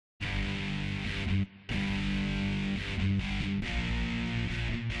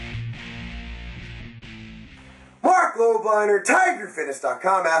Lobliner,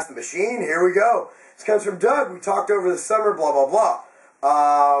 TigerFitness.com, Ask the Machine. Here we go. This comes from Doug. We talked over the summer, blah, blah,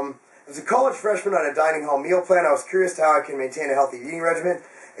 blah. As a college freshman on a dining hall meal plan, I was curious to how I can maintain a healthy eating regimen.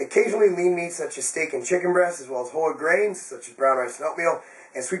 Occasionally lean meats such as steak and chicken breast, as well as whole grains such as brown rice and oatmeal,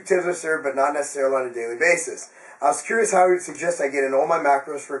 and sweet potatoes are served, but not necessarily on a daily basis. I was curious how you would suggest I get in all my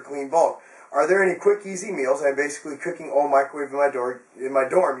macros for a clean bulk. Are there any quick, easy meals? I'm basically cooking all microwave in my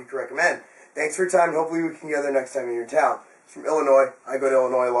dorm you can recommend. Thanks for your time. Hopefully we can get together next time you're in town. It's from Illinois. I go to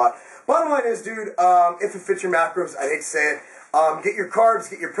Illinois a lot. Bottom line is, dude, if it fits your macros, I hate to say it, get your carbs,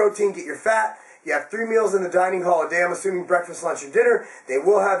 get your protein, get your fat. You have 3 meals in the dining hall a day. I'm assuming breakfast, lunch, and dinner. They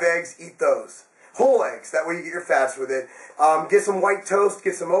will have eggs. Eat those. Whole eggs. That way you get your fats with it. Get some white toast.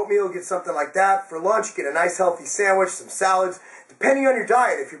 Get some oatmeal. Get something like that. For lunch, get a nice healthy sandwich, some salads. Depending on your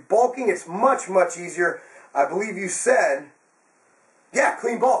diet. If you're bulking, it's much, much easier. I believe you said, yeah,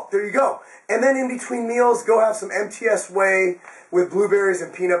 clean bulk. There you go. And then in between meals, go have some MTS whey with blueberries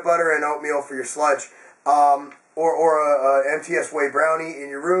and peanut butter and oatmeal for your sludge. Or a MTS whey brownie in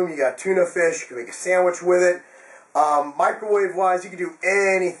your room. You got tuna fish. You can make a sandwich with it. Microwave-wise, you can do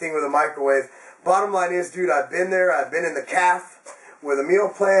anything with a microwave. Bottom line is, dude, I've been there. I've been in the calf with a meal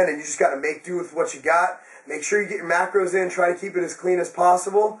plan, and you just got to make do with what you got. Make sure you get your macros in. Try to keep it as clean as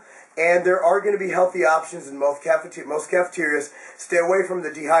possible. And there are going to be healthy options in most cafeterias. Stay away from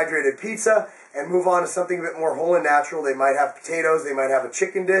the dehydrated pizza and move on to something a bit more whole and natural. They might have potatoes. They might have a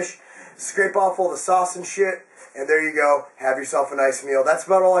chicken dish. Scrape off all the sauce and shit. And there you go. Have yourself a nice meal. That's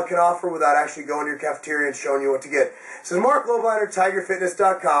about all I can offer without actually going to your cafeteria and showing you what to get. This is Marc Lobliner,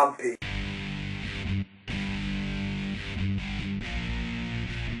 TigerFitness.com. Peace.